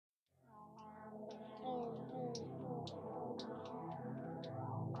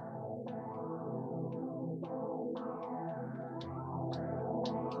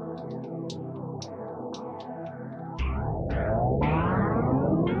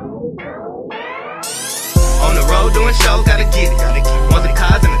road doing shows, gotta get it. Want the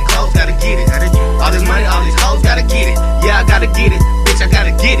cars and the clothes, gotta get it. All this money, all these hoes, gotta get it. Yeah, I gotta get it, bitch, I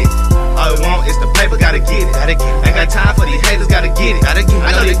gotta get it. All we want is the paper, gotta get it. Ain't got time for these haters, gotta get it.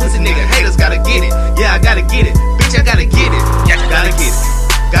 I know these pussy nigga haters, gotta get it. Yeah, I gotta get it, bitch, I gotta get it. Gotta get it,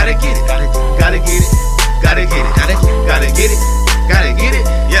 gotta get it, gotta get it, gotta get it, gotta get it, gotta get it,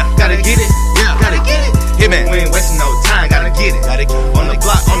 yeah, gotta get it, yeah, gotta get it. Hitman, we ain't wasting no time, gotta get it. On the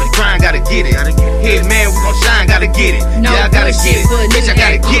block, on the grind, gotta get it. Hitman, we gon' shine, gotta get it. No yeah, I gotta get it, bitch, I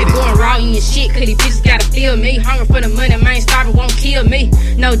gotta get it. Going raw in your shit, cause these bitches gotta feel me. Hungry for the money, man, starving won't kill me.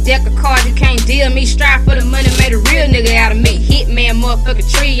 No deck of cards, you can't deal me. Strive for the money, made a real nigga out of me. Hitman, motherfucking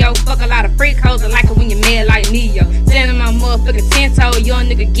trio. Fuck a lot of freak hoes, I like it when you mad like Neo. Standing my motherfucking 10-toe, young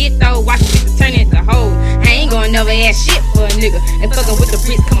nigga get though. Watch the bitch turn into hoes. I ain't gonna never ask shit for a nigga. And fucking with the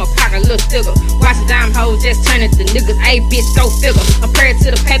bricks, come a pocket, little sticker. Watch the dime hoes just turn into niggas. Ayy, bitch, go figure. I'm praying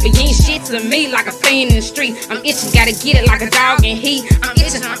to the paper, you ain't shit to me like a fiend in the street. I'm itching, gotta get it like a dog in heat. I'm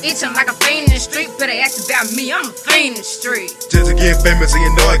itching like a fiend in the street. Better ask about me, I'm a fiend in the street. Just to get famous, and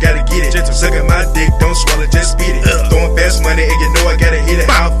you know I gotta get it. Just sucking my dick, don't swallow, just spit it. Throwing fast money, and you know I gotta hit it.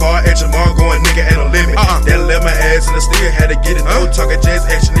 How far at your mall going, nigga, ain't no limit. That left my ass and I still had to get it. No talking, just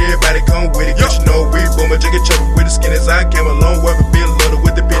action, everybody come with it. Cause you know we boom, drinking trouble with the skin as I came a long way from being loaded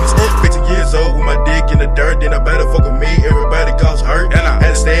with the business. 15 years old with my dick in the dirt, then I better fuck with me. Everybody cause hurt. Had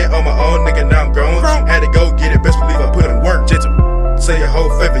to stand on my own, nigga, now I'm grown. Had to go get it, best believe I put in work. Say your whole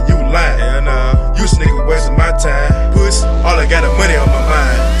favor, you lying. You nigga wasting my time. Puss, all I got is money on my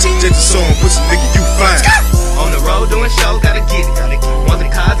mind. Just to show 'em pussy nigga, you fine. On the road doing shows, gotta get it. Want the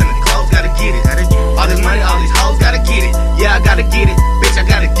cars and the clothes, gotta get it. All this money, all these hoes, gotta get it. Yeah, I gotta get it, bitch, I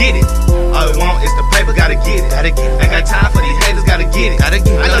gotta get it. All we want is the paper, gotta get it. Ain't got time for these haters, gotta get it. I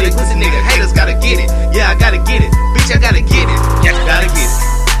know these pussy nigga haters, gotta get it. Yeah, I gotta get it, bitch, I gotta get it. Gotta get it,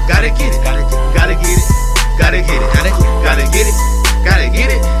 gotta get it, gotta get it, gotta get it, gotta get it, gotta get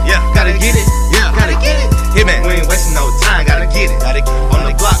it, yeah, gotta get it, yeah, gotta get it. Hitman, we ain't wasting no time, gotta get it. On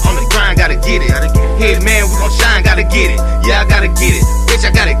the block, on the grind, gotta get it. Hitman, we gon' shine, gotta get it. Yeah, I gotta get it, bitch,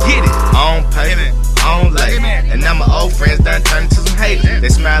 I gotta get it. I don't pay, I don't lay. And now my old friends done turned into some haters. They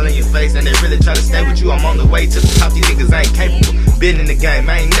smile in your face and they really try to stay with you. I'm on the way to the top, these niggas ain't capable. Been in the game,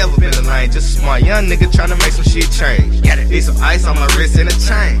 I ain't never been a lane. Just a smart young nigga tryna make some shit change. Need some ice on my wrist and a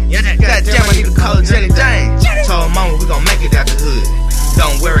chain. Goddamn, I need to call Jenny Jane. Told mama we gon' make it out the hood.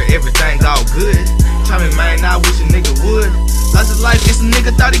 Don't worry, everything's all good. Try me, man, I wish a nigga would. Lost his life, it's a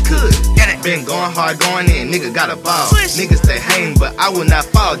nigga thought he could. Been going hard, going in, nigga got a ball. Niggas stay hating, but I will not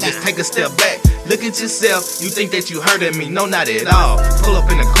fall. Just take a step back, look at yourself. You think that you heard of me? No, not at all. Pull up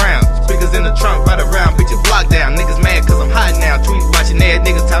in the crown, speakers in the trunk, right around, bitch, your block down. Niggas mad cause I'm hot now. Tweet watching ass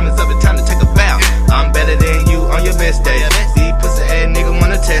niggas, time is up, it's time to take a bow. I'm better than you on your best day. These pussy ass niggas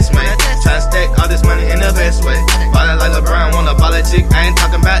wanna test me. Try to stack all this money in the best way. Ballin' like LeBron, wanna ball a chick. I ain't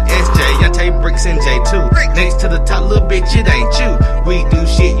talking about SJ, I take Brixx and JTwo. Next to the top, little bitch, it ain't you. We do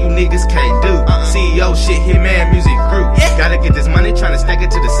shit you niggas can't do. CEO shit, Hitman music group. Gotta get this money, tryna stack it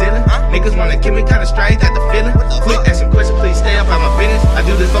to the ceiling. Niggas wanna kill me, kinda strange, got the feeling. Quit asking questions, please stay up out my business. I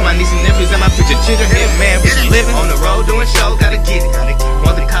do this for my niece and nephews and my future children. Hitman, we living on the road doing shows, gotta get it.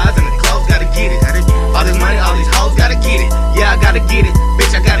 Want the cars and the clothes, gotta get it. All this money, all these hoes, gotta get it. Yeah, I gotta get it,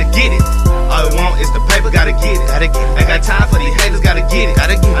 bitch, I gotta get it. All we want is the paper, gotta get it. Ain't got time for these haters, gotta get it.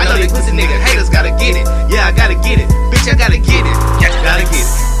 I know these pussy nigga haters, gotta get it. Yeah, I gotta get it, bitch, I gotta get it. Gotta get it,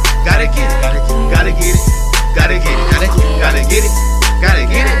 gotta get it, gotta get it, gotta get it, gotta get it, gotta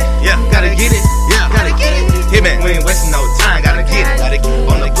get it, yeah, gotta get it, yeah, gotta get it. Hitman, we ain't wasting no time, gotta get it.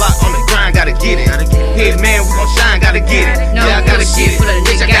 On the block, on the grind, gotta get it. Hitman, we gon' shine, gotta get it. Yeah, I gotta get it,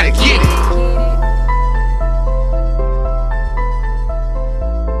 bitch, I gotta get it.